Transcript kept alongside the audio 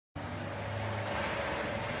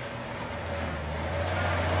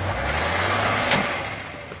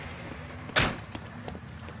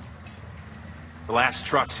The last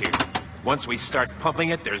truck's here. Once we start pumping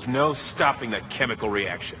it, there's no stopping the chemical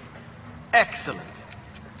reaction. Excellent.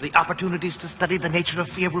 The opportunities to study the nature of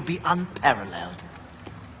fear will be unparalleled.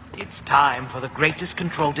 It's time for the greatest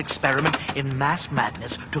controlled experiment in mass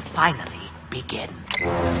madness to finally begin.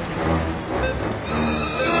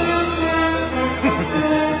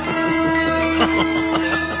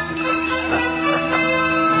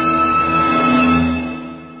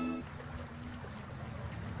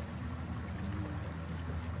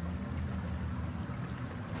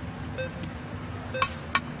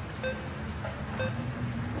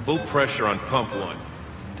 Full pressure on pump 1.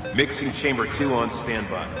 Mixing chamber 2 on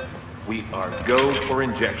standby. We are go for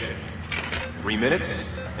injection. 3 minutes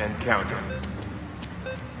and counting.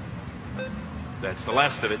 That's the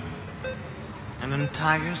last of it. An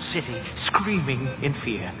entire city screaming in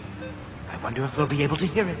fear. I wonder if we'll be able to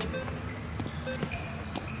hear it.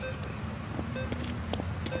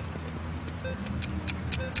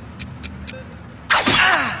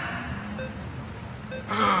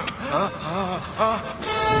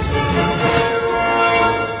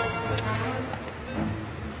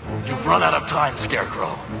 You've run out of time,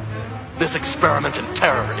 Scarecrow. This experiment in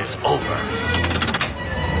terror is over.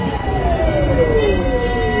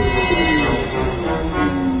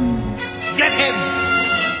 Get him!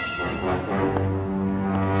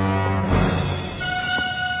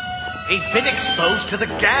 He's been exposed to the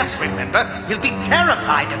gas, remember? He'll be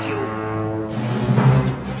terrified of you.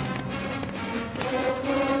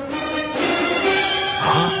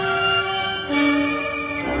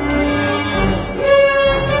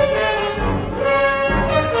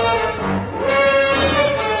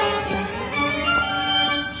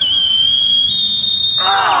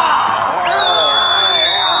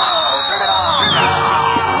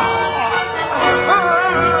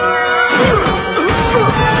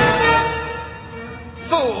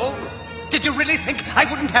 Fool! Did you really think I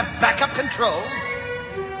wouldn't have backup controls?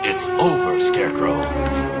 It's over, Scarecrow.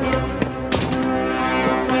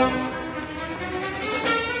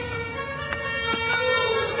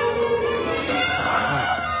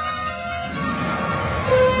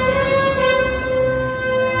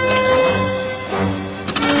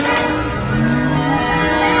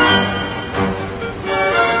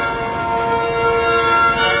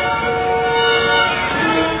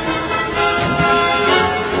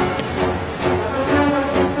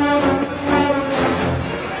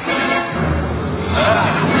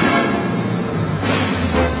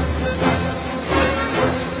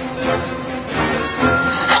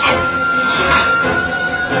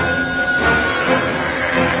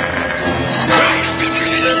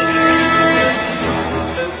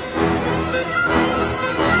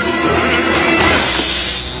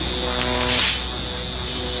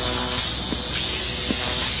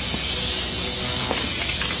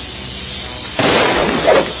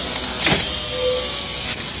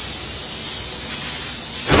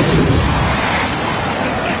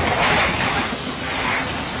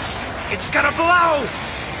 It's gonna blow!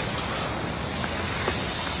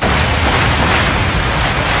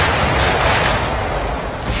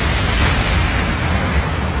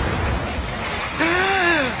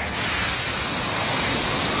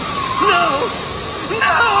 No!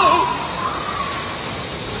 No!